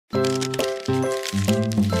Hey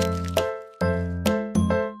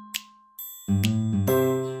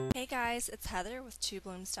guys, it's Heather with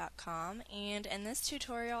twoblooms.com, and in this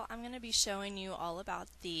tutorial I'm going to be showing you all about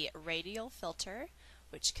the Radial filter,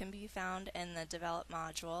 which can be found in the Develop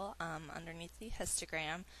module underneath the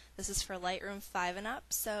histogram. This is for Lightroom 5 and up,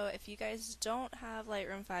 so if you guys don't have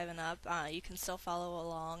Lightroom 5 and up, you can still follow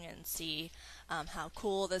along and see how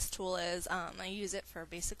cool this tool is. I use it for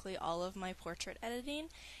basically all of my portrait editing,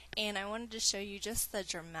 and I wanted to show you just the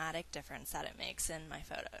dramatic difference that it makes in my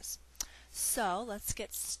photos. So let's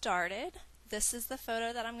get started. This is the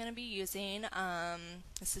photo that I'm going to be using.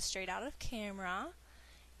 This is straight out of camera.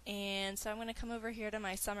 And so I'm going to come over here to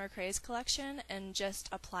my Summer Craze collection and just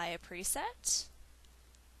apply a preset.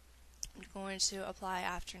 I'm going to apply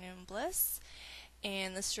Afternoon Bliss,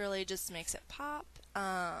 and this really just makes it pop.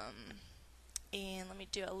 And let me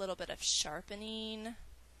do a little bit of sharpening,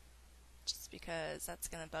 just because that's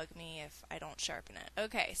going to bug me if I don't sharpen it.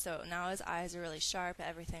 Okay, so now his eyes are really sharp,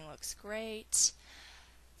 everything looks great.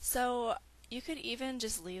 So you could even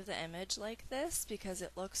just leave the image like this because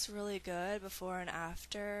it looks really good before and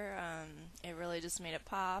after. It really just made it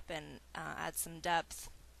pop and add some depth.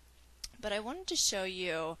 But I wanted to show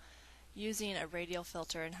you using a radial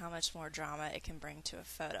filter and how much more drama it can bring to a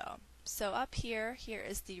photo. So up here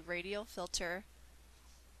is the radial filter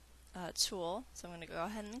tool. So I'm going to go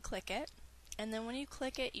ahead and click it. And then when you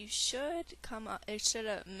click it, you should come up, a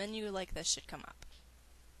menu like this should come up.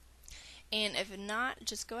 And if not,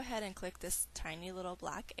 just go ahead and click this tiny little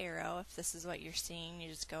black arrow. If this is what you're seeing, you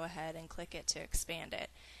just go ahead and click it to expand it.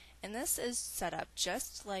 And this is set up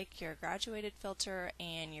just like your graduated filter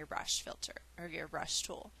and your brush filter, or your brush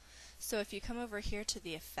tool. So if you come over here to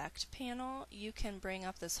the effect panel, you can bring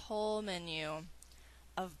up this whole menu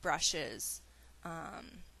of brushes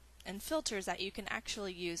and filters that you can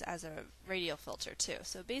actually use as a radial filter too.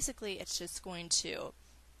 So basically it's just going to,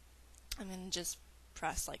 I'm going to just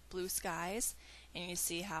press like blue skies, and you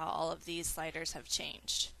see how all of these sliders have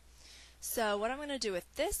changed. So what I'm going to do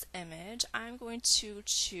with this image, I'm going to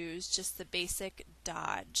choose just the basic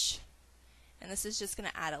dodge, and this is just going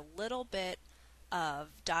to add a little bit of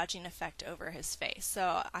dodging effect over his face.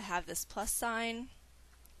 So I have this plus sign,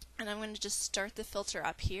 and I'm going to just start the filter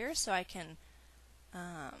up here so I can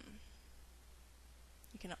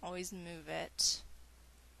you can always move it.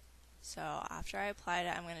 So after I applied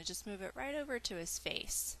it, I'm going to just move it right over to his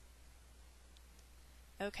face.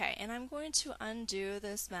 Okay, and I'm going to undo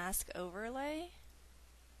this mask overlay.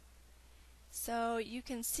 So you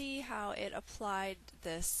can see how it applied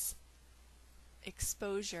this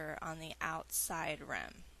exposure on the outside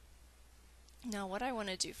rim. Now what I want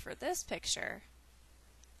to do for this picture,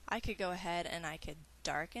 I could go ahead and I could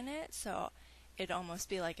darken it so it'd almost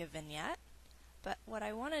be like a vignette. But what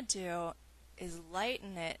I want to do is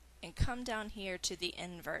lighten it and come down here to the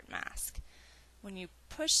invert mask. When you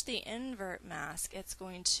push the invert mask, it's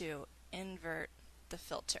going to invert the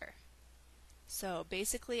filter. So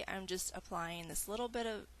basically I'm just applying this little bit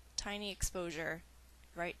of tiny exposure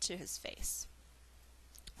right to his face.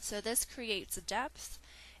 So this creates depth,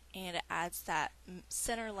 and it adds that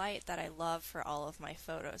center light that I love for all of my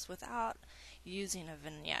photos without using a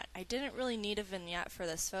vignette. I didn't really need a vignette for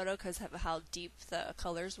this photo because of how deep the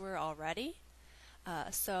colors were already.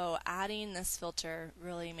 So adding this filter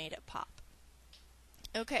really made it pop.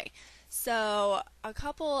 Okay, so a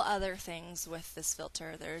couple other things with this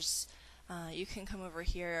filter. There's you can come over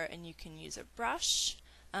here and you can use a brush.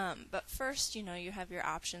 But first, you have your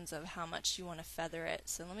options of how much you want to feather it.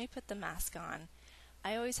 So let me put the mask on.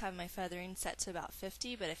 I always have my feathering set to about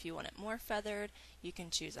 50, but if you want it more feathered, you can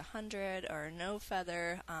choose 100 or no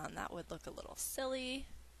feather. That would look a little silly,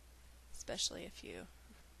 especially if you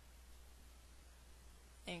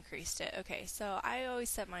increased it. Okay, so I always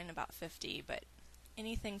set mine about 50, but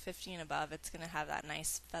anything 50 and above, it's going to have that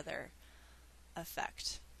nice feather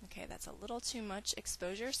effect. Okay, that's a little too much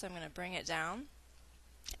exposure, so I'm going to bring it down.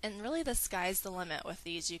 And really the sky's the limit with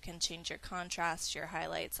these. You can change your contrast, your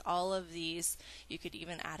highlights, all of these. You could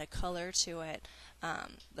even add a color to it.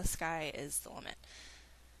 The sky is the limit.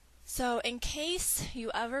 So in case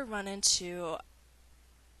you ever run into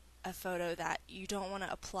a photo that you don't want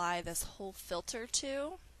to apply this whole filter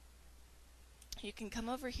to, you can come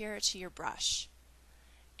over here to your brush.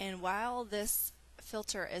 And while this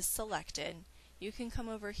filter is selected, you can come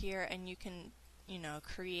over here and you can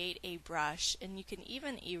create a brush, and you can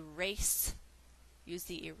even erase, use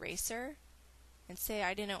the eraser, and say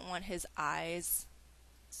I didn't want his eyes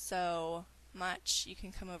so much. You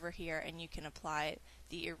can come over here and you can apply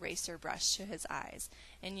the eraser brush to his eyes,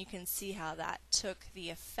 and you can see how that took the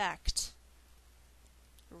effect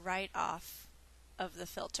right off of the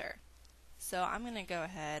filter. So I'm going to go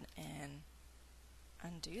ahead and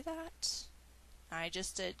undo that. I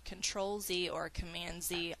just did Control Z or Command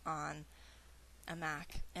Z on a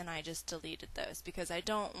Mac, and I just deleted those because I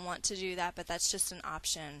don't want to do that, but that's just an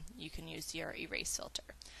option. You can use your erase filter.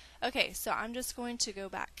 Okay, so I'm just going to go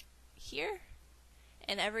back here,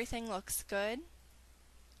 and everything looks good.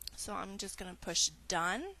 So I'm just going to push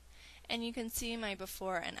done, and you can see my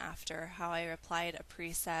before and after, how I applied a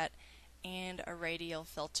preset and a radial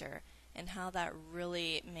filter, and how that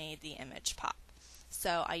really made the image pop.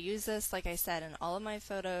 So I use this, like I said, in all of my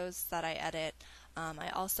photos that I edit. I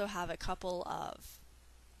also have a couple of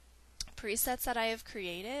presets that I have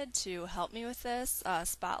created to help me with this,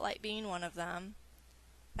 Spotlight being one of them.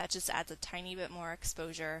 That just adds a tiny bit more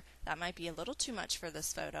exposure. That might be a little too much for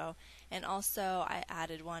this photo. And also I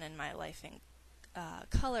added one in my Life in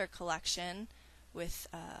Color collection with,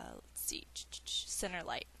 let's see, Center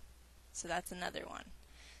Light. So that's another one.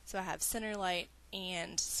 So I have Center Light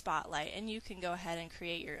and Spotlight, and you can go ahead and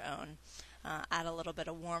create your own. Add a little bit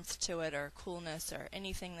of warmth to it, or coolness, or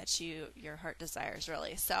anything that your heart desires,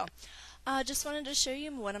 really. So just wanted to show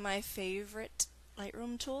you one of my favorite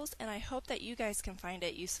Lightroom tools, and I hope that you guys can find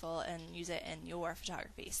it useful and use it in your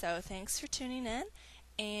photography. So thanks for tuning in,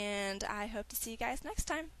 and I hope to see you guys next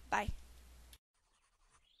time. Bye.